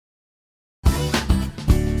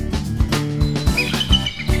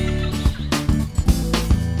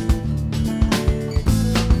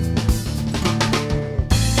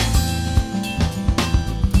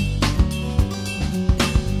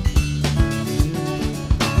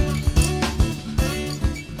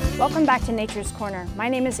Welcome back to Nature's Corner. My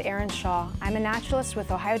name is Erin Shaw. I'm a naturalist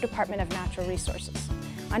with Ohio Department of Natural Resources.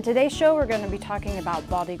 On today's show, we're going to be talking about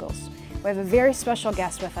bald eagles. We have a very special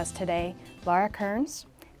guest with us today, Laura Kearns.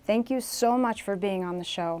 Thank you so much for being on the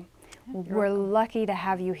show. We're lucky to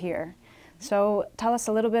have you here. So tell us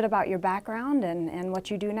a little bit about your background and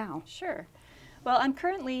what you do now. Sure. Well, I'm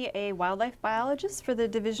currently a wildlife biologist for the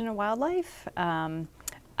Division of Wildlife.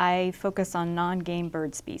 I focus on non-game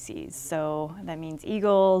bird species, so that means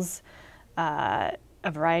eagles, a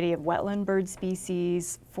variety of wetland bird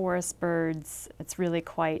species, forest birds. It's really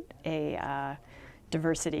quite a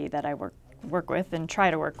diversity that I work with and try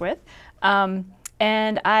to work with. And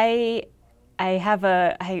I've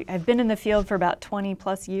been in the field for about 20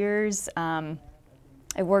 plus years. I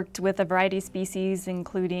worked with a variety of species,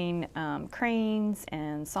 including cranes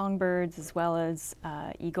and songbirds, as well as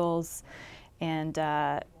eagles. And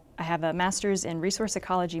I have a master's in resource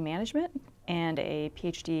ecology management and a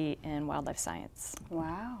PhD in wildlife science.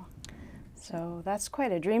 Wow. So that's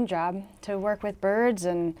quite a dream job, to work with birds.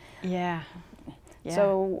 And Yeah.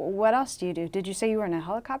 so what else do you do? Did you say you were in a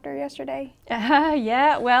helicopter yesterday?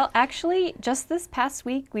 Yeah, well, actually, just this past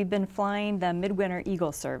week, we've been flying the midwinter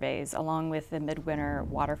eagle surveys along with the midwinter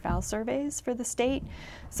waterfowl surveys for the state.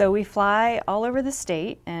 So we fly all over the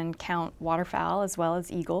state and count waterfowl as well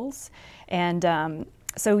as eagles. And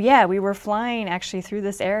so yeah, we were flying actually through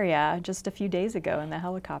this area just a few days ago in the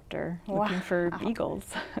helicopter looking for eagles.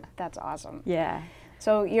 That's awesome. Yeah.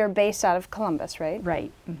 So you're based out of Columbus, right?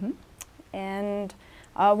 Right. Mm-hmm. And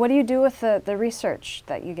what do you do with the research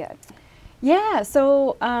that you get? Yeah,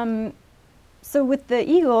 so so with the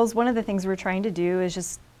eagles, one of the things we're trying to do is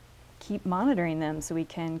just keep monitoring them so we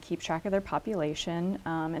can keep track of their population.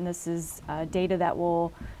 And this is data that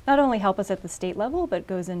will not only help us at the state level, but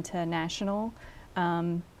goes into national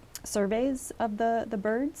surveys of the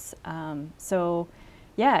birds. So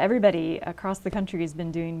yeah, everybody across the country has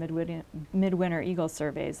been doing midwinter eagle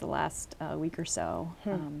surveys the last week or so.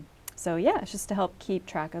 So yeah, it's just to help keep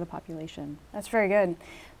track of the population. That's very good.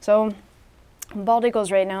 So bald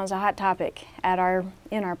eagles right now is a hot topic at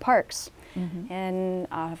in our parks. Mm-hmm. And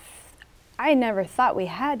I never thought we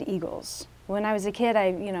had eagles. When I was a kid,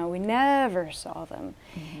 we never saw them.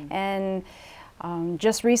 Mm-hmm. And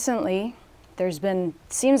just recently, there's been,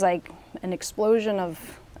 seems like, an explosion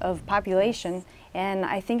of population. And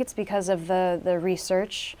I think it's because of the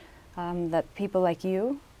research that people like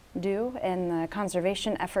you do and the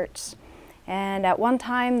conservation efforts. And at one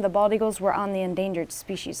time, the bald eagles were on the endangered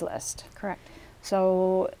species list. Correct.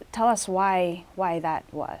 So tell us why that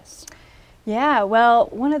was. Yeah, well,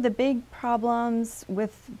 one of the big problems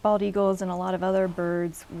with bald eagles and a lot of other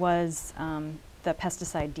birds was the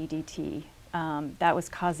pesticide DDT. That was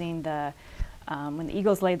causing when the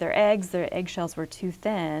eagles laid their eggs, their eggshells were too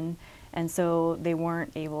thin, and so they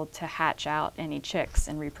weren't able to hatch out any chicks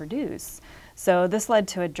and reproduce. So this led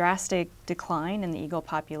to a drastic decline in the eagle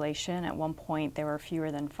population. At one point, there were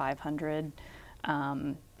fewer than 500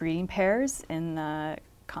 breeding pairs in the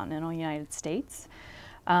continental United States.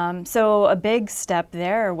 So a big step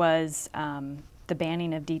there was the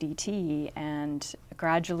banning of DDT, and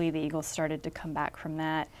gradually the eagles started to come back from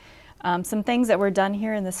that. Some things that were done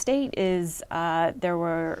here in the state is there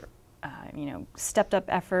were stepped up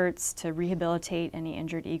efforts to rehabilitate any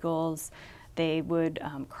injured eagles. They would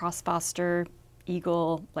cross-foster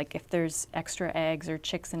eagle, like if there's extra eggs or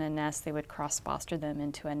chicks in a nest, they would cross-foster them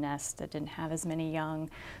into a nest that didn't have as many young.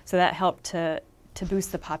 So that helped to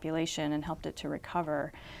boost the population and helped it to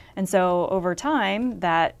recover. And so over time,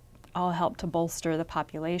 that all helped to bolster the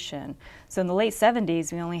population. So in the late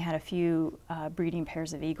 70s, we only had a few breeding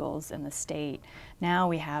pairs of eagles in the state. Now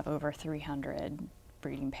we have over 300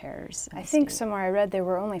 breeding pairs. I think somewhere I read there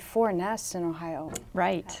were only 4 nests in Ohio.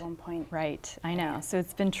 Right. At one point. Right, I know. So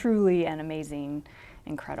it's been truly an amazing,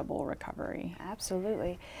 incredible recovery.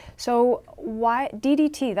 Absolutely. So why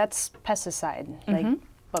DDT, that's pesticide, like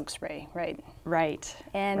bug spray, right? Right.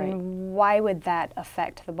 And why would that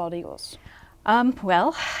affect the bald eagles?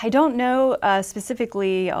 Well, I don't know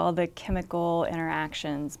specifically all the chemical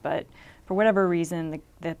interactions, but for whatever reason,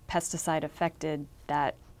 the pesticide affected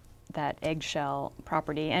that eggshell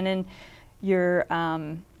property. And in your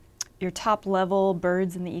top level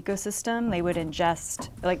birds in the ecosystem, they would ingest,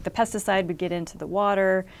 like the pesticide would get into the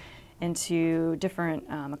water, into different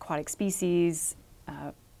aquatic species.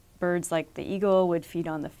 Birds like the eagle would feed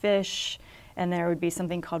on the fish, and there would be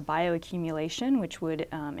something called bioaccumulation, which would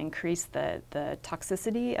increase the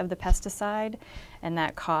toxicity of the pesticide, and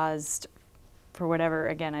that caused, for whatever,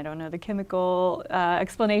 again, I don't know the chemical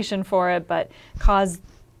explanation for it, but caused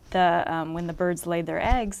when the birds laid their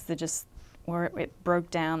eggs, where it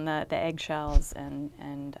broke down the eggshells,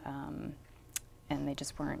 and they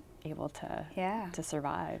just weren't able to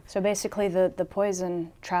survive. So basically the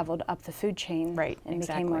poison traveled up the food chain, right, and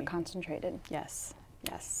exactly. became more concentrated. Yes,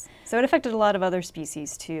 yes. So it affected a lot of other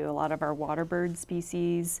species too, a lot of our water bird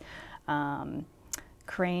species,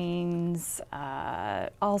 cranes,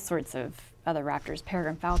 all sorts of other raptors,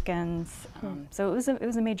 peregrine falcons. So it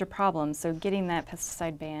was a major problem. So getting that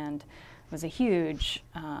pesticide banned was a huge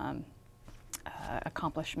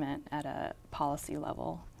accomplishment at a policy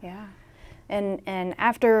level. Yeah. And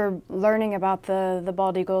after learning about the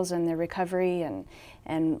bald eagles and their recovery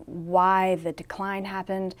and why the decline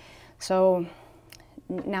happened, so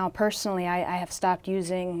now personally I have stopped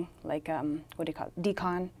using like what do you call it,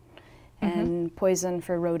 decon and poison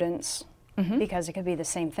for rodents, because it could be the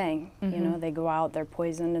same thing. You know, they go out, they're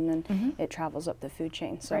poisoned, and then it travels up the food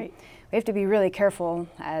chain. So we have to be really careful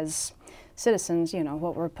as citizens, you know,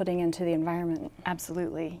 what we're putting into the environment.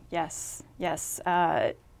 Absolutely, yes, yes.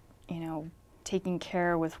 You know, taking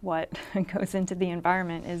care with what goes into the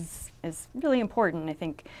environment is really important. I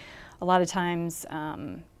think a lot of times,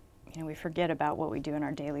 you know, we forget about what we do in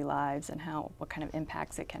our daily lives and what kind of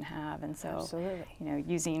impacts it can have. And so, absolutely, you know,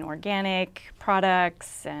 using organic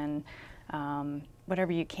products and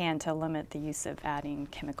whatever you can to limit the use of adding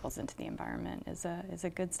chemicals into the environment is a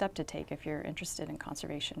good step to take if you're interested in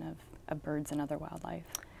conservation of birds and other wildlife.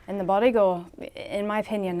 And the bald eagle, in my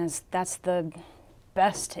opinion, that's the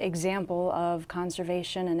best example of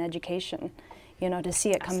conservation and education, you know, to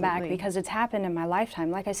see it come back, because it's happened in my lifetime.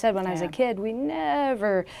 Like I said, when I was a kid, we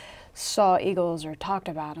never saw eagles or talked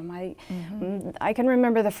about them. I can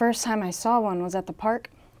remember the first time I saw one was at the park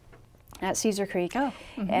at Cedar Creek.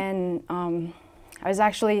 And I was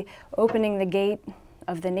actually opening the gate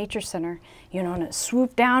of the nature center, you know, and it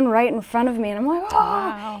swooped down right in front of me, and I'm like, oh,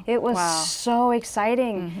 wow. It was so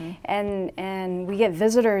exciting. And we get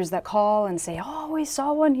visitors that call and say, oh, we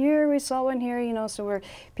saw one here, you know, so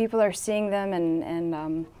people are seeing them,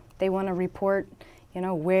 and they want to report, you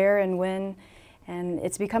know, where and when, and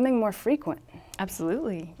it's becoming more frequent.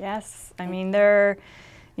 Absolutely, yes. I mean,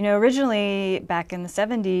 you know, originally back in the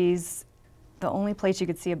 70s, the only place you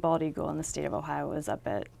could see a bald eagle in the state of Ohio was up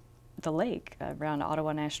at the lake around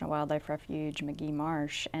Ottawa National Wildlife Refuge, McGee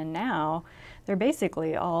Marsh, and now they're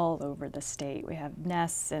basically all over the state. We have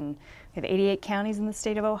nests, and we have 88 counties in the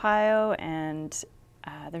state of Ohio, and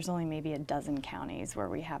there's only maybe a dozen counties where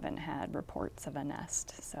we haven't had reports of a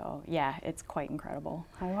nest. So yeah, it's quite incredible.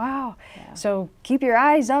 Oh, wow. Yeah. So keep your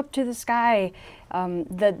eyes up to the sky.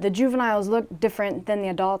 The juveniles look different than the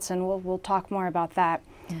adults, and we'll talk more about that.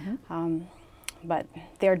 But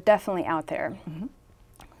they're definitely out there.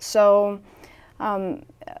 So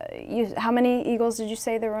how many eagles did you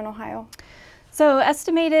say there were in Ohio? So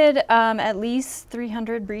estimated at least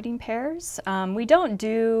 300 breeding pairs. We don't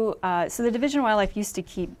do, so the Division of Wildlife used to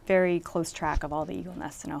keep very close track of all the eagle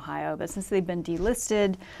nests in Ohio, but since they've been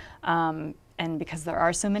delisted, and because there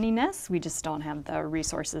are so many nests, we just don't have the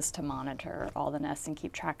resources to monitor all the nests and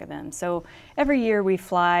keep track of them. So every year we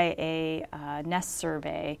fly a nest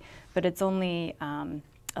survey, but it's only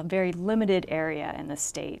a very limited area in the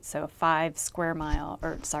state, so 5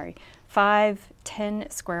 10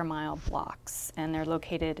 square mile blocks, and they're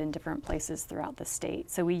located in different places throughout the state.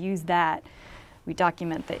 So we use that, we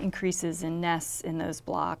document the increases in nests in those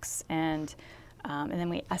blocks, and then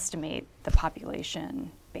we estimate the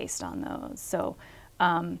population based on those. So,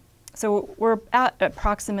 so we're at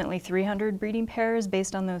approximately 300 breeding pairs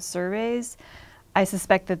based on those surveys. I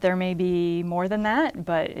suspect that there may be more than that,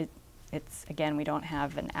 but it's again, we don't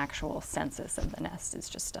have an actual census of the nest. It's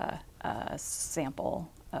just a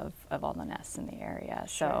sample of all the nests in the area.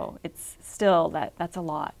 Sure. So it's still, that's a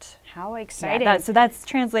lot. How exciting. Yeah, so that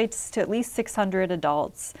translates to at least 600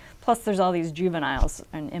 adults, plus there's all these juveniles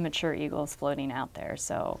and immature eagles floating out there.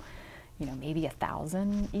 So, you know, maybe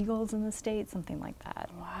 1,000 eagles in the state, something like that.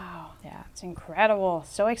 Wow. Yeah. It's incredible.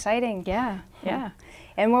 So exciting. Yeah, yeah.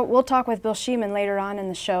 And we'll talk with Bill Sheeman later on in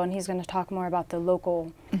the show, and he's going to talk more about the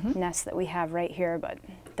local nests that we have right here, but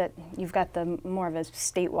that you've got the more of a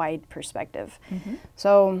statewide perspective.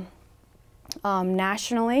 So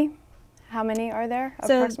nationally, how many are there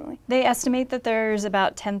approximately? So they estimate that there's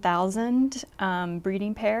about 10,000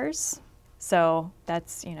 breeding pairs. So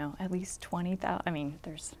that's, you know, at least 20,000. I mean,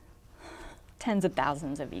 there's tens of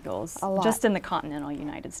thousands of eagles just in the continental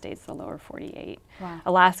United States, the lower 48. Wow.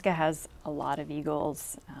 Alaska has a lot of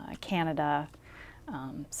eagles, Canada.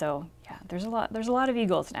 So yeah, there's a lot of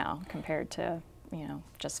eagles now compared to, you know,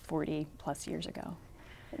 just 40 plus years ago.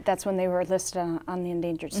 That's when they were listed on the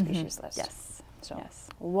endangered species list. Yes. So yes.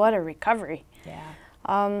 What a recovery.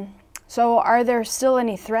 Yeah. So are there still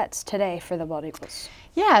any threats today for the bald eagles?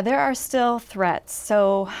 Yeah, there are still threats.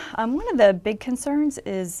 So one of the big concerns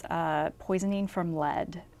is poisoning from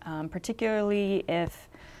lead, particularly if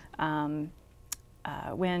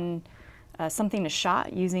when something is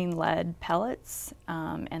shot using lead pellets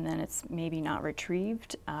and then it's maybe not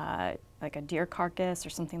retrieved, like a deer carcass or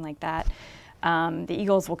something like that. The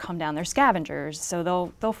eagles will come down. They're scavengers,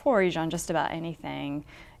 so they'll forage on just about anything,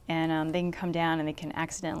 and they can come down and they can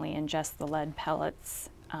accidentally ingest the lead pellets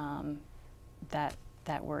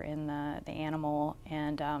that were in the animal,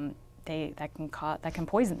 and that can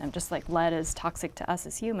poison them. Just like lead is toxic to us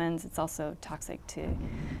as humans, it's also toxic to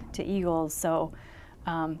eagles. So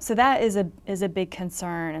that is a big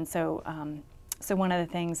concern, and so one of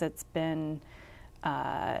the things that's been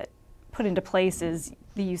put into place is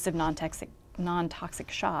the use of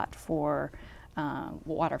non-toxic shot for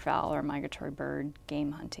waterfowl or migratory bird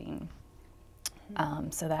game hunting.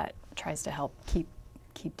 So that tries to help keep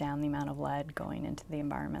down the amount of lead going into the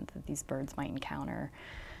environment that these birds might encounter.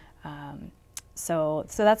 So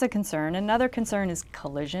that's a concern. Another concern is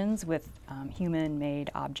collisions with human-made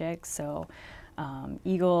objects. So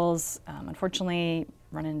eagles, unfortunately,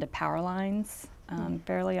 run into power lines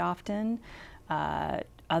fairly often.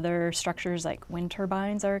 Other structures like wind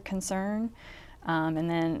turbines are a concern. And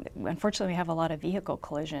then, unfortunately, we have a lot of vehicle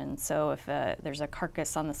collisions. So if there's a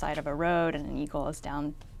carcass on the side of a road and an eagle is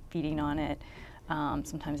down feeding on it,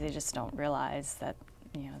 sometimes they just don't realize that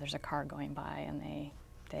there's a car going by, and they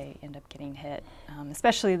end up getting hit.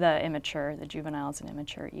 Especially the juveniles and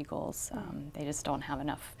immature eagles. They just don't have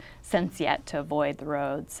enough sense yet to avoid the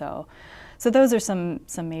road. So those are some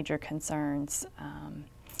major concerns.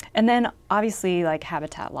 And then obviously, like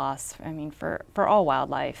habitat loss. I mean, for all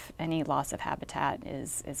wildlife, any loss of habitat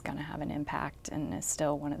is going to have an impact, and is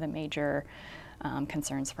still one of the major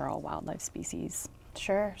concerns for all wildlife species.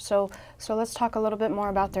 Sure. So let's talk a little bit more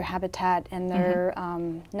about their habitat and their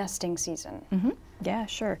nesting season. Yeah,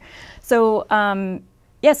 sure. So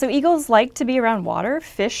so eagles like to be around water.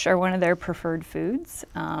 Fish are one of their preferred foods.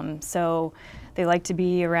 So they like to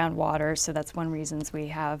be around water, so that's one reason we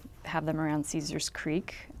have them around Caesars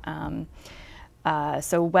Creek.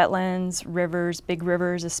 So wetlands, rivers, big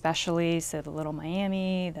rivers especially, so the Little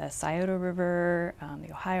Miami, the Scioto River,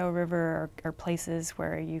 the Ohio River are places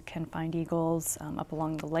where you can find eagles up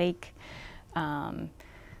along the lake.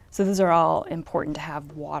 So those are all important to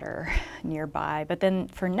have water nearby. But then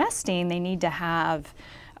for nesting, they need to have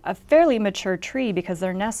a fairly mature tree because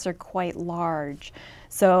their nests are quite large.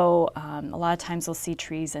 So a lot of times we'll see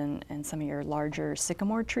trees in some of your larger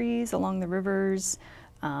sycamore trees along the rivers,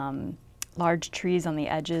 large trees on the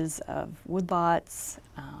edges of woodlots.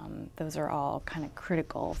 Those are all kind of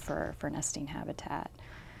critical for nesting habitat.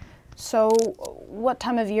 So what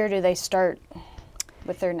time of year do they start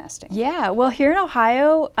with their nesting? Yeah, well, here in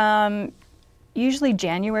Ohio, usually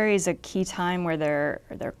January is a key time where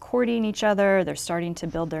they're courting each other, they're starting to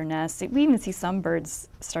build their nests. We even see some birds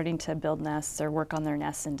starting to build nests or work on their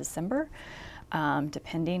nests in December,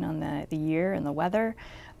 depending on the year and the weather.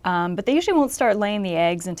 But they usually won't start laying the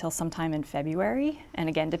eggs until sometime in February. And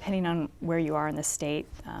again, depending on where you are in the state,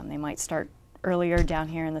 they might start earlier down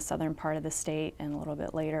here in the southern part of the state and a little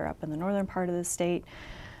bit later up in the northern part of the state.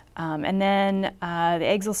 And then the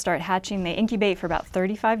eggs will start hatching. They incubate for about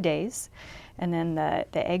 35 days. And then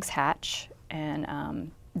the eggs hatch,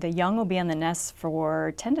 and the young will be on the nest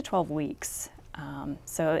for 10 to 12 weeks.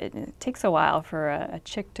 So it takes a while for a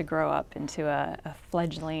chick to grow up into a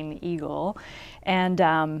fledgling eagle. And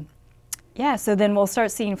so then we'll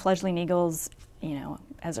start seeing fledgling eagles,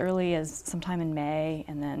 as early as sometime in May,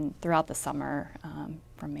 and then throughout the summer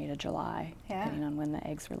from May to July, depending on when the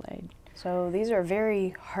eggs were laid. So these are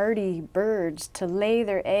very hardy birds to lay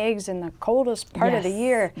their eggs in the coldest part of the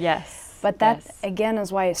year. Yes. But that, again,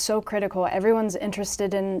 is why it's so critical. Everyone's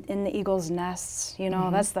interested in the eagles' nests.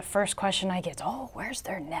 That's the first question I get. Oh, where's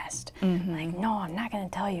their nest? Like, no, I'm not going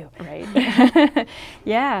to tell you. Right.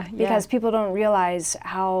 Yeah. Because people don't realize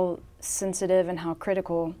how sensitive and how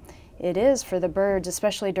critical it is for the birds,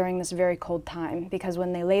 especially during this very cold time. Because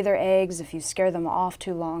when they lay their eggs, if you scare them off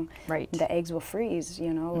too long, the eggs will freeze,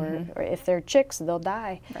 or if they're chicks, they'll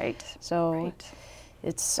die. Right. So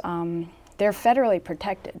it's they're federally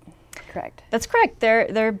protected. Correct. That's correct.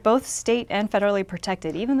 They're both state and federally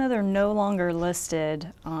protected, even though they're no longer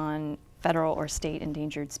listed on federal or state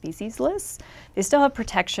endangered species lists. They still have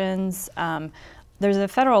protections. There's a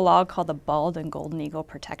federal law called the Bald and Golden Eagle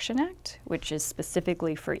Protection Act, which is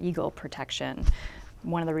specifically for eagle protection.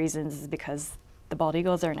 One of the reasons is because the bald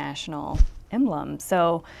eagle is our national emblem.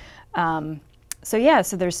 So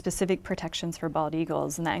there's specific protections for bald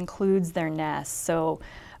eagles, and that includes their nests. So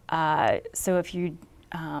So if you,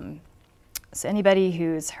 so anybody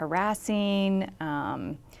who's harassing,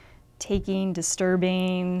 taking,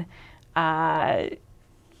 disturbing,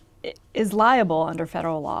 is liable under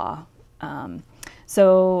federal law.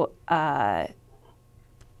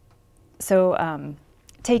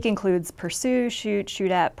 Take includes pursue,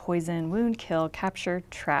 shoot at, poison, wound, kill, capture,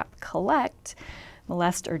 trap, collect,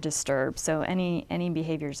 molest, or disturb. So any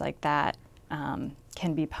behaviors like that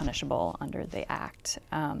can be punishable under the Act.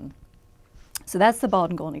 So that's the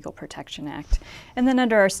Bald and Golden Eagle Protection Act. And then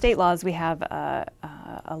under our state laws, we have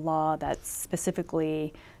a law that's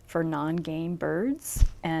specifically for non-game birds.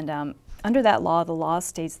 And under that law, the law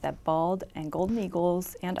states that bald and golden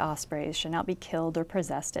eagles and ospreys should not be killed or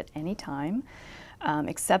possessed at any time,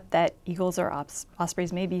 except that eagles or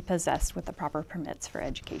ospreys may be possessed with the proper permits for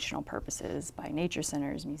educational purposes by nature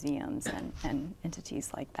centers, museums, and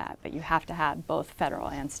entities like that. But you have to have both federal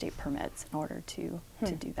and state permits in order to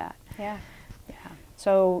do that. Yeah. Yeah.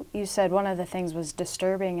 So you said one of the things was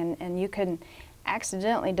disturbing, and you can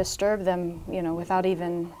accidentally disturb them, you know, without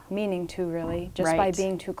even meaning to, really, just by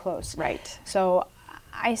being too close. Right. So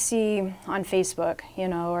I see on Facebook, you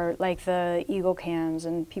know, or like the eagle cams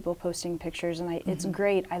and people posting pictures, and it's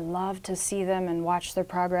great. I love to see them and watch their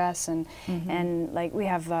progress, and like we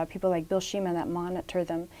have people like Bill Sheeman that monitor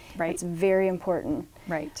them. Right. It's very important.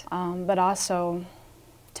 Right. But also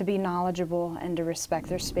to be knowledgeable and to respect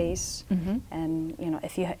their space. And you know,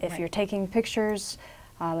 if you're taking pictures,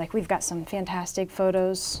 like we've got some fantastic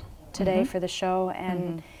photos today for the show,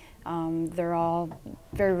 and they're all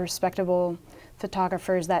very respectable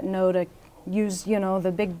photographers that know to use, you know,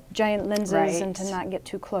 the big giant lenses and to not get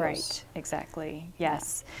too close. Right, exactly,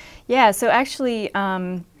 yes. Yeah, so actually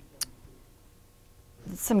some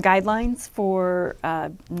guidelines for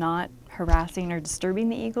not harassing or disturbing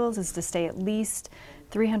the eagles is to stay at least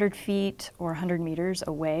 300 feet or 100 meters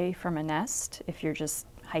away from a nest if you're just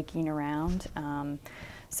hiking around.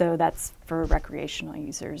 So that's for recreational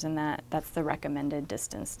users, and that's the recommended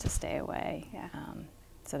distance to stay away. Yeah.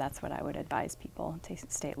 So that's what I would advise people, to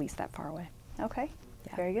stay at least that far away. Okay,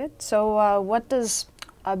 Yeah. very good. So what does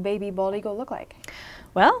a baby bald eagle look like?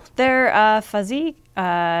 Well, they're fuzzy.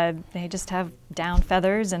 They just have down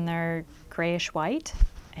feathers and they're grayish white.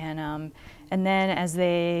 And then as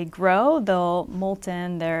they grow, they'll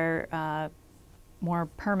molten their more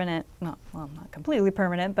permanent, well, not completely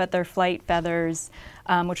permanent, but their flight feathers,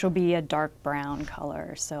 which will be a dark brown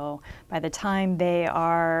color. So by the time they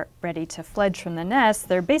are ready to fledge from the nest,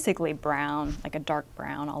 they're basically brown, like a dark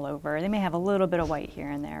brown all over. They may have a little bit of white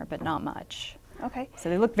here and there, but not much. Okay. So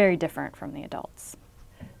they look very different from the adults.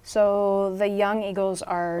 So the young eagles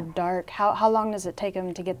are dark. How long does it take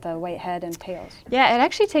them to get the white head and tails? Yeah, it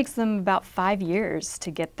actually takes them about 5 years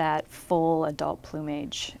to get that full adult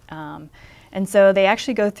plumage. And so they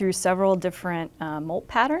actually go through several different molt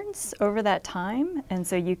patterns over that time. And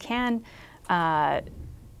so you can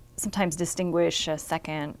sometimes distinguish a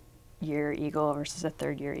second-year eagle versus a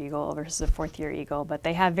third-year eagle versus a fourth-year eagle, but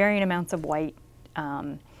they have varying amounts of white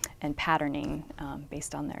and patterning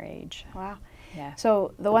based on their age. Wow. Yeah.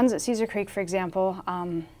 So the ones at Cedar Creek, for example,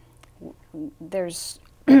 there's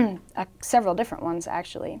several different ones,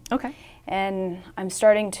 actually. Okay. And I'm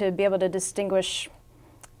starting to be able to distinguish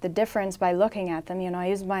the difference by looking at them. You know, I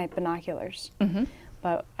use my binoculars,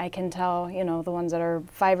 but I can tell, you know, the ones that are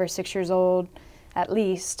 5 or 6 years old, at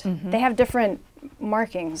least, they have different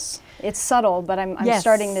markings. It's subtle, but I'm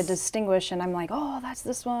starting to distinguish, and I'm like, oh, that's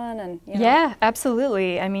this one, and you know. Yeah,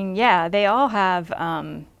 absolutely. I mean, yeah, they all have,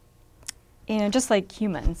 you know, just like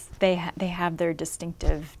humans, they have their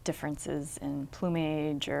distinctive differences in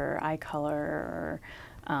plumage or eye color or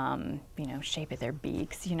you know, shape of their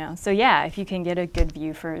beaks, you know. So yeah, if you can get a good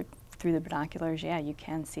view through the binoculars, yeah, you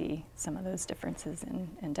can see some of those differences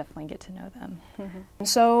and definitely get to know them.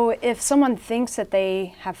 So if someone thinks that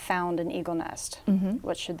they have found an eagle nest,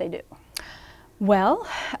 what should they do? Well,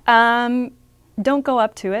 don't go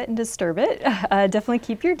up to it and disturb it. Definitely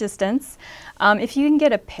keep your distance. If you can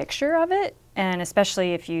get a picture of it, and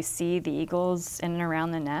especially if you see the eagles in and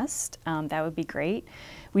around the nest, that would be great.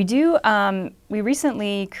 We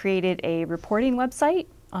recently created a reporting website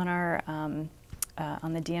on our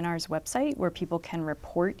on the DNR's website where people can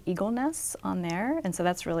report eagle nests on there, and so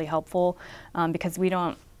that's really helpful because we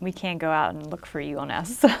can't go out and look for eagle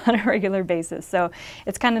nests on a regular basis. So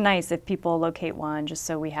it's kind of nice if people locate one, just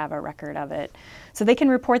so we have a record of it. So they can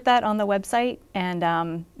report that on the website,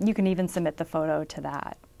 and you can even submit the photo to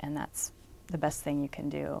that, and that's the best thing you can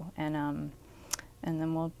do. And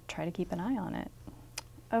then we'll try to keep an eye on it.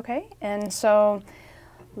 Okay, and so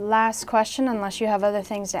Last question, unless you have other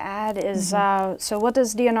things to add, is so what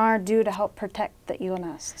does DNR do to help protect the eagle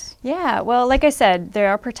nests? Yeah, well, like I said, they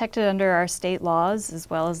are protected under our state laws as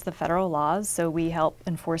well as the federal laws, so we help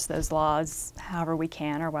enforce those laws however we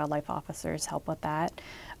can. Our wildlife officers help with that.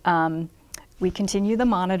 We continue the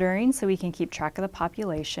monitoring so we can keep track of the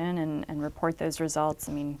population and report those results.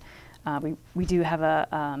 I mean, we do have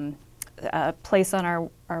a place on our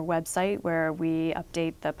website where we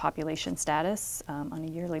update the population status on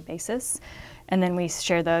a yearly basis. And then we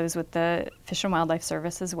share those with the Fish and Wildlife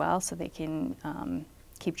Service as well, so they can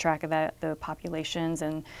keep track of the populations.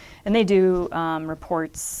 And they do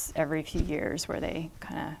reports every few years where they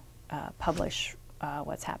kind of publish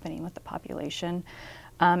what's happening with the population.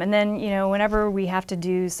 And then, you know, whenever we have to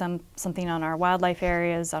do something on our wildlife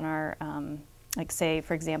areas, on our, like say,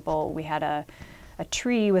 for example, we had a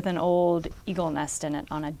tree with an old eagle nest in it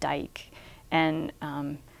on a dike. And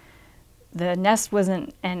the nest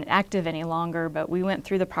wasn't active any longer, but we went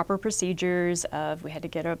through the proper procedures of, we had to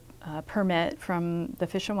get a permit from the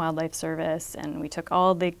Fish and Wildlife Service, and we took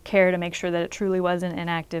all the care to make sure that it truly was an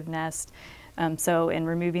inactive nest. So in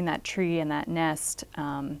removing that tree and that nest,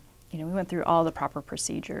 you know, we went through all the proper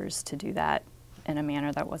procedures to do that in a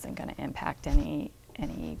manner that wasn't going to impact any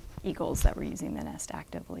eagles that were using the nest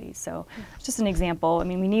actively. So just an example. I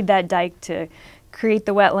mean, we need that dike to create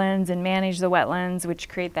the wetlands and manage the wetlands, which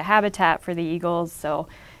create the habitat for the eagles. So,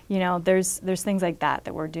 you know, there's things like that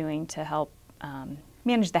that we're doing to help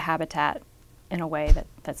manage the habitat in a way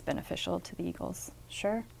that's beneficial to the eagles.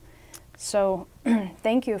 Sure. So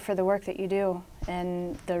thank you for the work that you do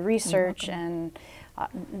and the research, and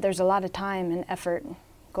there's a lot of time and effort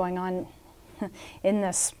going on in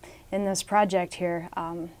this project here.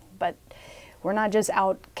 But we're not just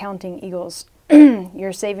out counting eagles.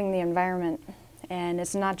 You're saving the environment, and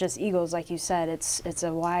it's not just eagles, like you said. It's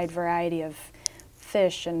a wide variety of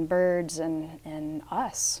fish and birds and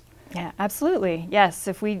us. Yeah, absolutely. Yes,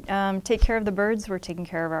 if we take care of the birds, we're taking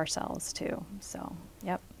care of ourselves too. So,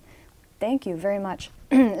 yep. Thank you very much.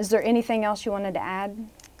 Is there anything else you wanted to add?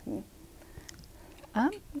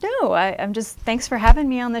 No, I'm just, thanks for having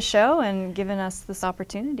me on the show and giving us this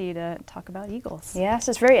opportunity to talk about eagles. Yes,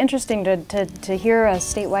 it's very interesting to hear a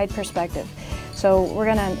statewide perspective. So we're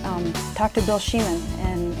going to talk to Bill Sheeman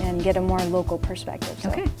and get a more local perspective.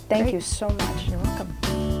 So okay, thank you so much. You're welcome.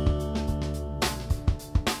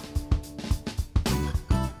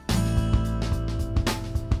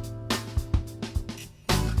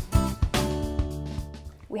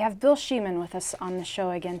 We have Bill Sheeman with us on the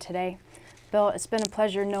show again today. Bill, it's been a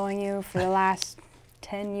pleasure knowing you for the last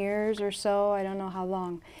 10 years or so. I don't know how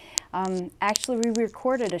long. Actually, we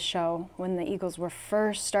recorded a show when the eagles were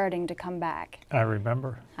first starting to come back. I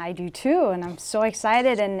remember. I do too, and I'm so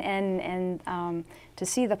excited and to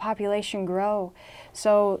see the population grow.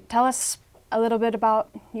 So tell us a little bit about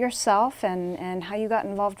yourself and how you got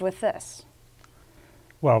involved with this.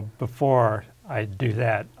 Well, before I do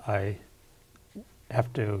that, I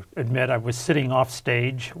have to admit I was sitting off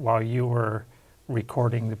stage while you were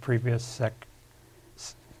recording the previous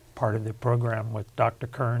part of the program with Dr.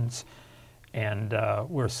 Kearns, and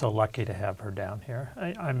we're so lucky to have her down here.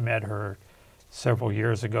 I met her several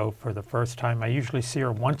years ago for the first time. I usually see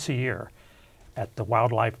her once a year at the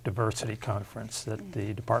Wildlife Diversity Conference that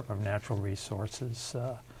the Department of Natural Resources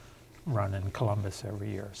run in Columbus every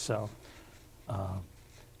year. So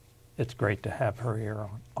it's great to have her here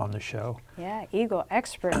on the show. Yeah, eagle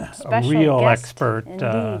expert, special a real guest, expert.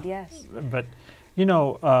 Indeed, yes. But, you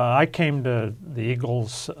know, I came to the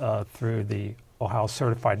Eagles through the Ohio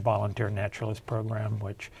Certified Volunteer Naturalist Program,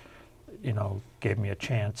 which, you know, gave me a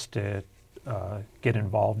chance to get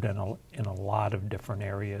involved in a lot of different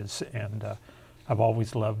areas. And I've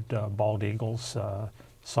always loved bald eagles.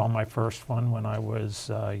 Saw my first one when I was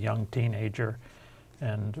a young teenager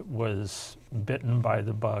and was bitten by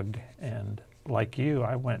the bug, and like you,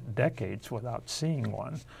 I went decades without seeing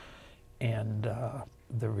one. And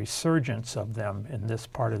the resurgence of them in this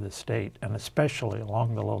part of the state, and especially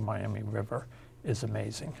along the Little Miami River, is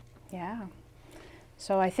amazing. Yeah.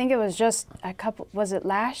 So I think it was just a couple, was it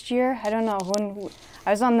last year? I don't know, when I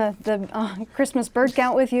was on the Christmas bird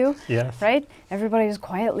count with you, Yes. right? Everybody was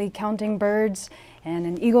quietly counting birds, and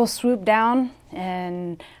an eagle swooped down,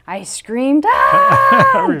 and I screamed,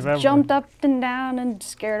 ah! I Jumped up and down and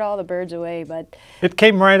scared all the birds away. But it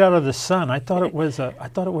came right out of the sun. I thought it was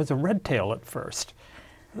a red tail at first,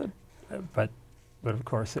 but of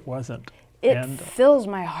course it wasn't. It fills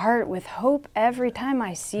my heart with hope every time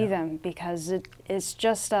I see them, because it's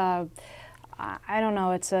just I don't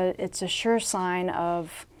know. It's a sure sign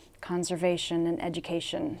of conservation and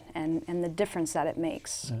education and the difference that it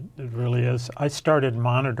makes. It really is. I started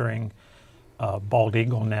monitoring bald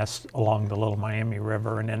eagle nests along the Little Miami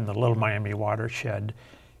River and in the Little Miami watershed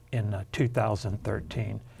in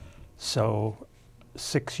 2013. So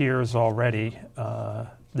 6 years already.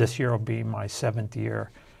 This year will be my 7th year.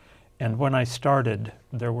 And when I started,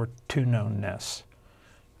 there were 2 known nests.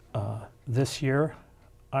 This year,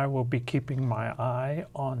 I will be keeping my eye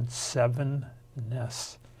on 7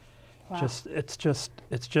 nests. Wow. It's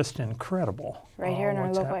just incredible. Right here in our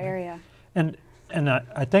what's local happening. area. And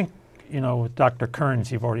I think, you know, with Dr.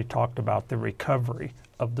 Kearns, you've already talked about the recovery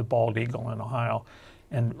of the bald eagle in Ohio.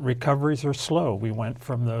 And recoveries are slow. We went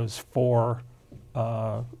from those 4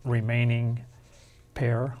 remaining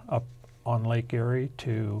pair up on Lake Erie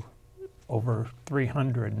to over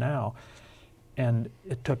 300 now. And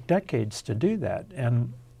it took decades to do that.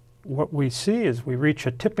 And what we see is we reach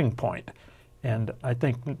a tipping point. And I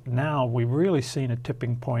think now we've really seen a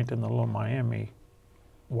tipping point in the Little Miami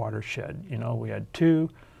watershed. You know, we had 2.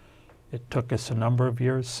 It took us a number of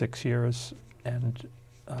years, 6 years, and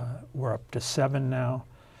we're up to 7 now.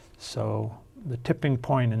 So the tipping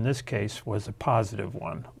point in this case was a positive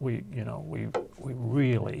one. We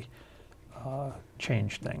really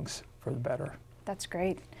changed things for the better. That's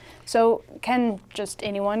great. So can just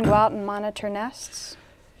anyone go out and monitor nests?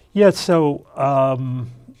 Yes, so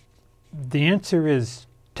the answer is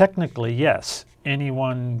technically yes.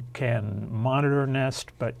 Anyone can monitor a nest,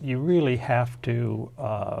 but you really have to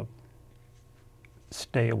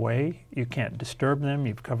stay away. You can't disturb them.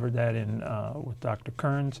 You've covered that in with Dr.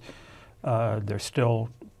 Kearns. They're still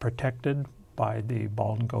protected by the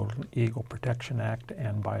Bald and Golden Eagle Protection Act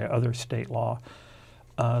and by other state law.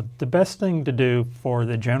 The best thing to do for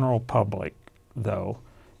the general public, though,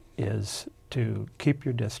 is to keep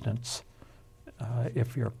your distance.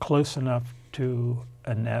 If you're close enough to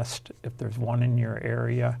a nest, if there's one in your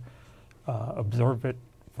area, observe it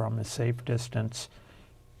from a safe distance.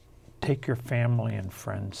 Take your family and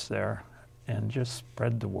friends there and just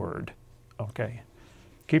spread the word, okay?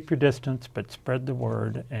 Keep your distance, but spread the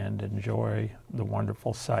word and enjoy the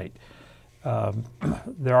wonderful sight.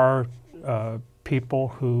 There are people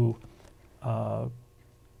who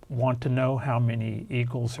want to know how many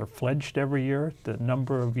eagles are fledged every year. The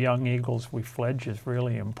number of young eagles we fledge is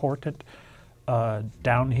really important.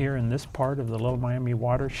 Down here in this part of the Little Miami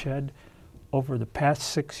watershed, over the past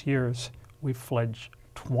 6 years, we've fledged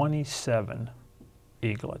 27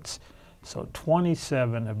 eaglets. So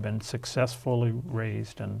 27 have been successfully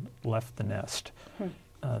raised and left the nest.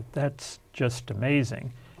 That's just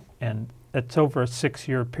amazing. And that's over a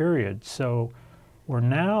 6-year period. So we're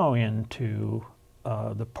now into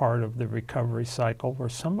the part of the recovery cycle where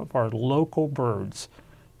some of our local birds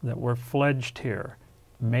that were fledged here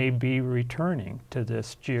may be returning to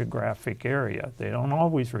this geographic area. They don't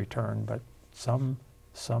always return, but some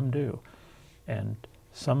do. And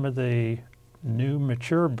some of the new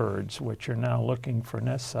mature birds, which are now looking for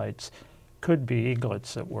nest sites, could be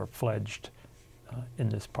eaglets that were fledged in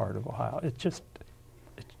this part of Ohio. It's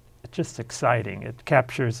just exciting. It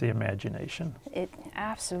captures the imagination. It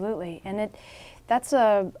absolutely, and that's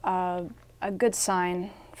a good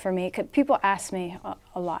sign for me. People ask me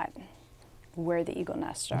a lot where the eagle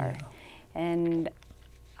nests are, and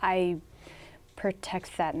I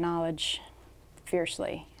protect that knowledge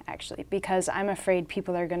fiercely, actually, because I'm afraid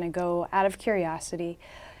people are going to go out of curiosity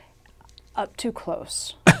up too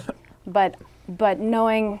close. but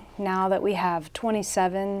knowing now that we have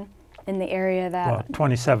 27 in the area that... Well,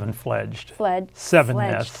 27 fledged. 7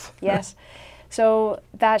 nests. Yes. So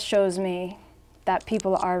that shows me that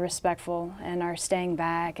people are respectful and are staying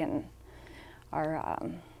back and are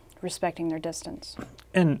respecting their distance.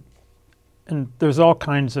 And there's all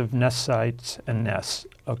kinds of nest sites and nests.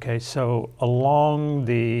 Okay, so along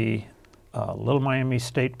the Little Miami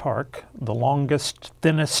State Park, the longest,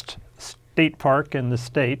 thinnest state park in the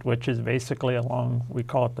state, which is basically along, we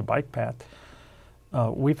call it the bike path,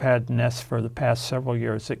 we've had nests for the past several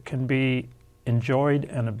years that can be enjoyed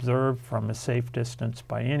and observed from a safe distance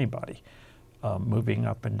by anybody moving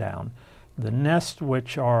up and down. The nests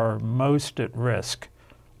which are most at risk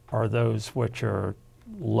are those which are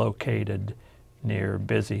located near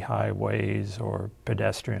busy highways or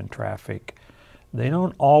pedestrian traffic. They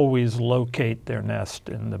don't always locate their nest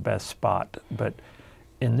in the best spot, but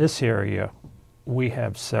in this area we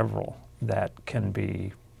have several that can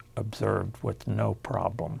be observed with no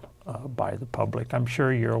problem by the public. I'm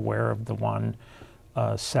sure you're aware of the one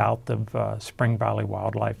south of Spring Valley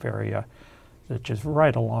Wildlife Area, which is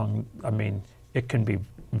right along, I mean, it can be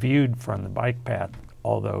viewed from the bike path,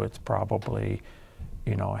 although it's probably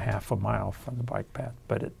you know, a half a mile from the bike path,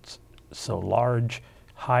 but it's so large,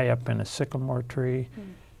 high up in a sycamore tree.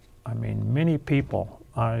 I mean, many people,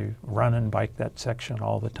 I run and bike that section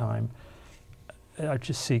all the time. I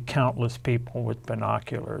just see countless people with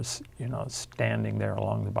binoculars, you know, standing there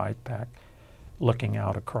along the bike path, looking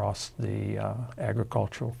out across the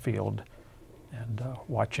agricultural field and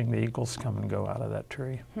watching the eagles come and go out of that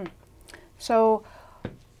tree. So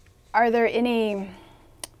are there any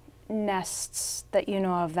nests that you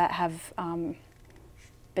know of that have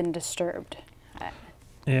been disturbed?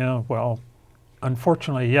 Yeah, well,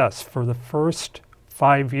 unfortunately, yes. For the first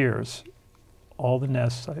 5 years, all the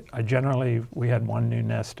nests, we had one new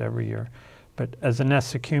nest every year, but as the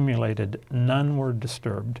nests accumulated, none were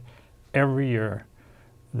disturbed. Every year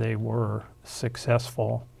they were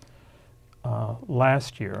successful.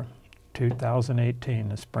 Last year, 2018,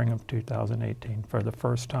 the spring of 2018, for the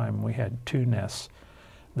first time we had 2 nests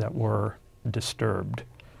that were disturbed.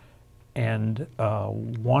 And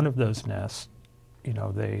one of those nests, you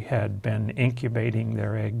know, they had been incubating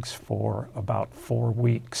their eggs for about 4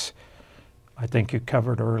 weeks. I think you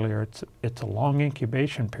covered earlier, it's a long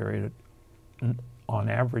incubation period, on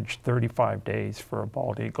average 35 days for a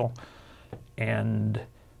bald eagle. And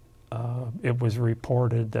it was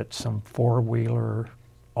reported that some 4-wheeler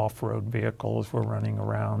off-road vehicles were running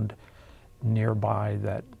around nearby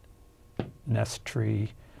that nest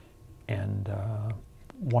tree, and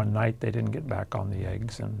one night they didn't get back on the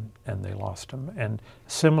eggs and they lost them. And a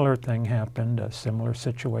similar thing happened, a similar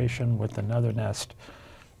situation with another nest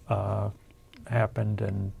happened,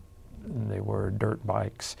 and they were dirt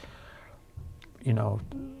bikes. You know,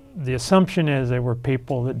 the assumption is they were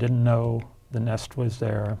people that didn't know the nest was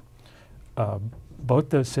there.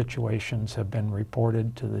 Both those situations have been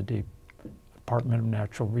reported to the Department of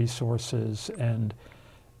Natural Resources, and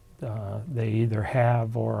they either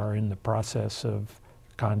have or are in the process of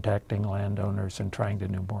contacting landowners and trying to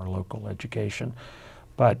do more local education.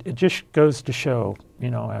 But it just goes to show,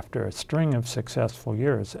 you know, after a string of successful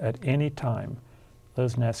years, at any time,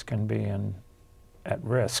 those nests can be at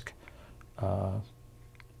risk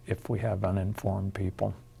if we have uninformed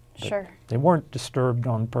people. But Sure. they weren't disturbed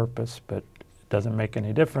on purpose, but it doesn't make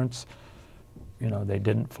any difference. You know, they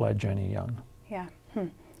didn't fledge any young. Yeah.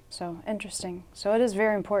 So interesting. So it is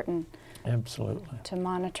very important Absolutely. to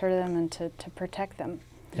monitor them and to protect them.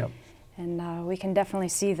 Yep. And we can definitely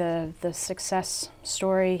see the success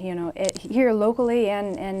story, you know, here locally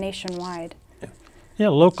and nationwide. Yeah,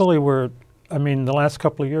 locally I mean, the last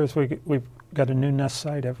couple of years we've got a new nest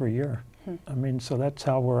site every year. I mean, so that's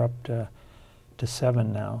how we're up to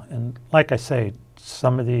 7 now. And like I say,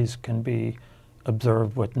 some of these can be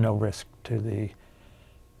observed with no risk to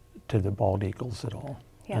the bald eagles at all.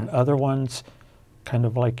 Yeah. And other ones, kind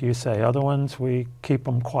of like you say, other ones we keep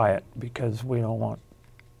them quiet because we don't want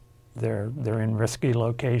they're in risky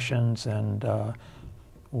locations, and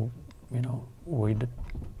you know, we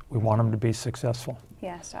want them to be successful.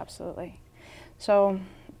 Yes, absolutely. So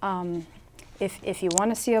if you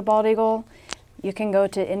want to see a bald eagle, you can go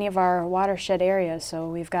to any of our watershed areas. So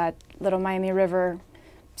we've got Little Miami River,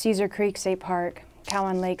 Caesar Creek State Park,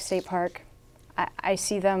 Cowan Lake State Park. I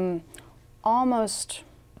see them almost,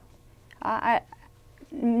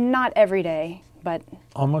 not every day, but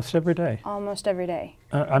almost every day. Almost every day.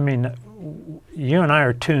 I mean, you and I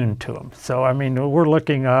are tuned to them. So, I mean, we're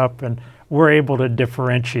looking up and we're able to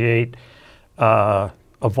differentiate a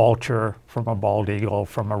vulture from a bald eagle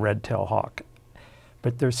from a red-tailed hawk.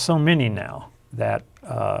 But there's so many now that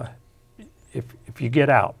if you get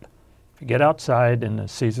outside in the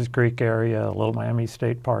Caesars Creek area, Little Miami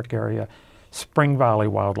State Park area, Spring Valley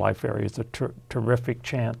Wildlife Area is a terrific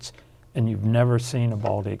chance, and you've never seen a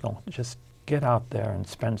bald eagle, just get out there and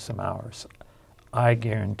spend some hours. I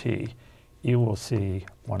guarantee you will see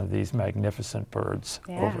one of these magnificent birds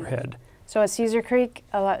overhead. So at Caesar Creek,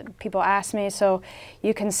 a lot of people ask me, so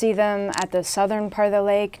you can see them at the southern part of the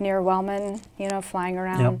lake near Wellman, you know, flying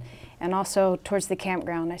around. Yep. And also towards the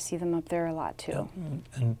campground, I see them up there a lot too. Yep.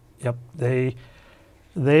 And yep,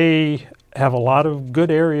 they have a lot of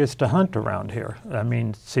good areas to hunt around here. I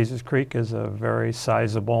mean, Caesars Creek is a very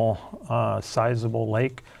sizable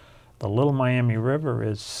lake. The Little Miami River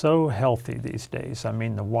is so healthy these days. I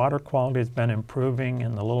mean, the water quality has been improving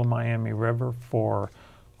in the Little Miami River for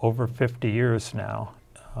over 50 years now.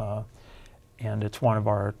 And it's one of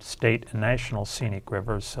our state and national scenic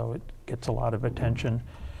rivers, so it gets a lot of attention.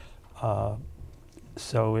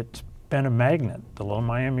 So it's been a magnet. The Little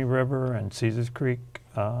Miami River and Caesars Creek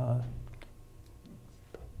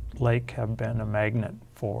Lake have been a magnet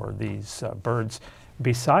for these birds.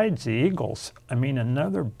 Besides the eagles, I mean,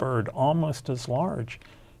 another bird almost as large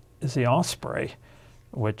is the osprey.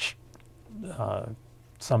 which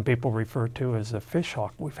some people refer to as a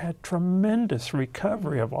fishhawk. We've had tremendous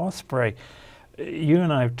recovery of osprey. You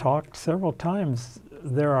and I have talked several times.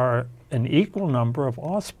 There are an equal number of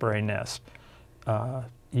osprey nests.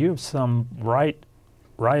 You have some right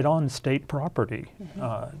on state property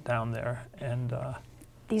down there, and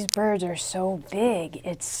these birds are so big.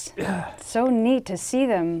 It's so neat to see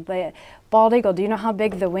them. The bald eagle, do you know how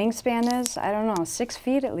big the wingspan is? I don't know, 6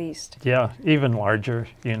 feet at least. Yeah, even larger.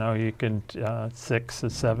 You know, you can 6 to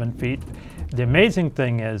 7 feet. The amazing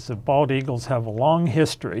thing is the bald eagles have a long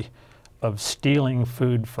history of stealing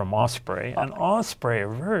food from osprey. And osprey are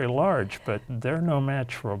very large, but they're no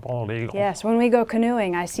match for a bald eagle. Yes, when we go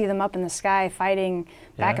canoeing, I see them up in the sky fighting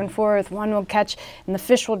back and forth. One will catch, and the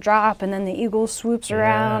fish will drop, and then the eagle swoops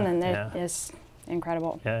around, and it's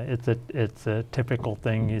incredible. Yeah, it's a typical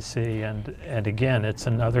thing you see, and again, it's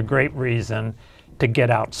another great reason to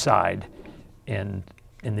get outside in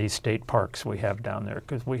these state parks we have down there,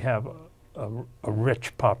 because we have a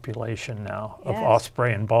rich population now of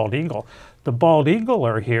osprey and bald eagle. The bald eagle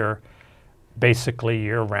are here basically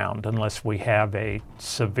year-round unless we have a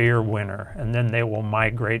severe winter, and then they will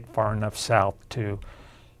migrate far enough south to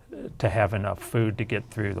have enough food to get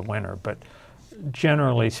through the winter. But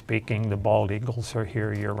generally speaking, the bald eagles are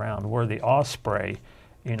here year-round. Where the osprey,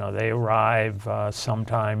 you know, they arrive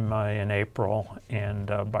sometime in April, and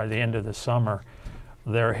by the end of the summer,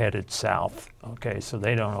 they're headed south. Okay, so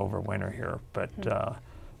they don't overwinter here, but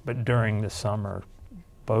during the summer,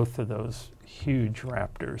 both of those huge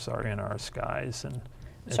raptors are in our skies, and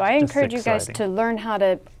so I encourage you guys to learn how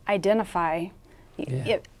to identify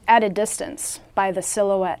it at a distance by the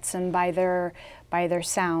silhouettes and by their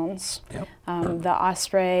sounds. Yep. The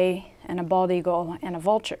osprey and a bald eagle and a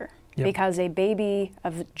vulture, because a baby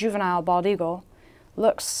of juvenile bald eagle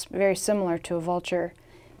looks very similar to a vulture,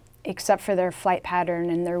 except for their flight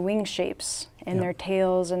pattern and their wing shapes and their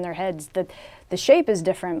tails and their heads. The shape is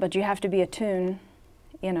different, but you have to be attuned,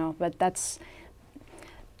 you know, but that's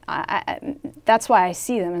why I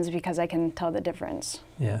see them, is because I can tell the difference.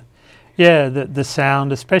 Yeah. Yeah, the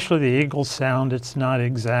sound, especially the eagle sound, it's not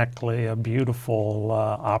exactly a beautiful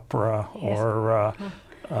opera or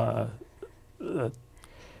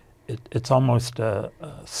it's almost a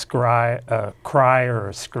cry or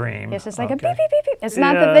a scream. Yes, it's like a beep, beep, beep, beep. It's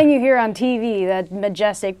not the thing you hear on TV, that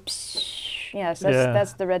majestic psh. Yes,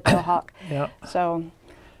 that's the red-tailed hawk. So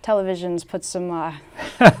televisions put some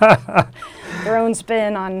their own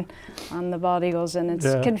spin on the bald eagles, and it's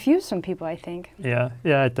confused some people, I think. Yeah,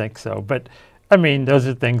 I think so. But I mean, those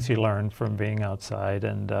are things you learn from being outside,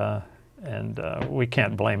 and we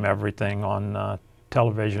can't blame everything on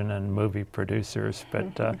television and movie producers,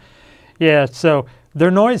 but yeah, so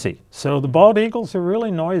they're noisy. So the bald eagles are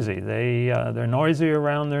really noisy. They're noisy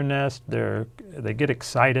around their nest. They get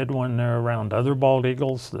excited when they're around other bald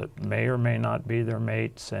eagles that may or may not be their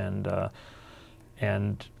mates, and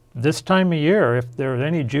this time of year, if there are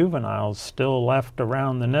any juveniles still left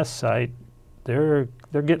around the nest site, they're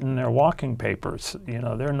getting their walking papers. You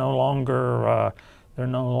know, they're no longer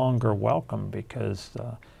welcome, because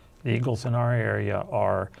the eagles in our area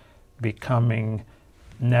are becoming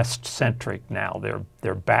nest-centric now.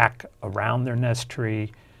 They're back around their nest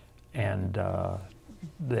tree, and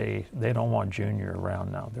they don't want Junior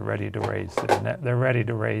around now. They're ready to raise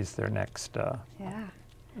their next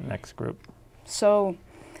next group. So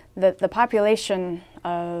the population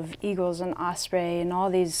of eagles and osprey and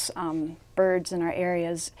all these birds in our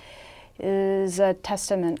areas is a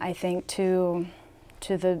testament, I think, to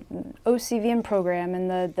the OCVM program and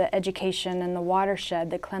the education and the watershed,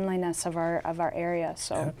 the cleanliness of our area.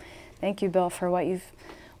 So thank you, Bill, for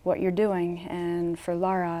what you're doing, and for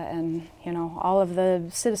Laura, and all of the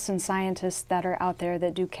citizen scientists that are out there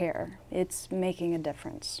that do care. It's making a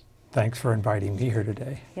difference. Thanks for inviting me here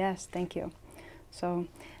today. Yes, thank you. So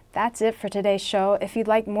that's it for today's show. If you'd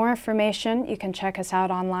like more information, you can check us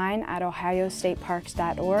out online at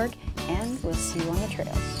ohiostateparks.org, and we'll see you on the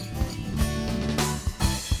trails.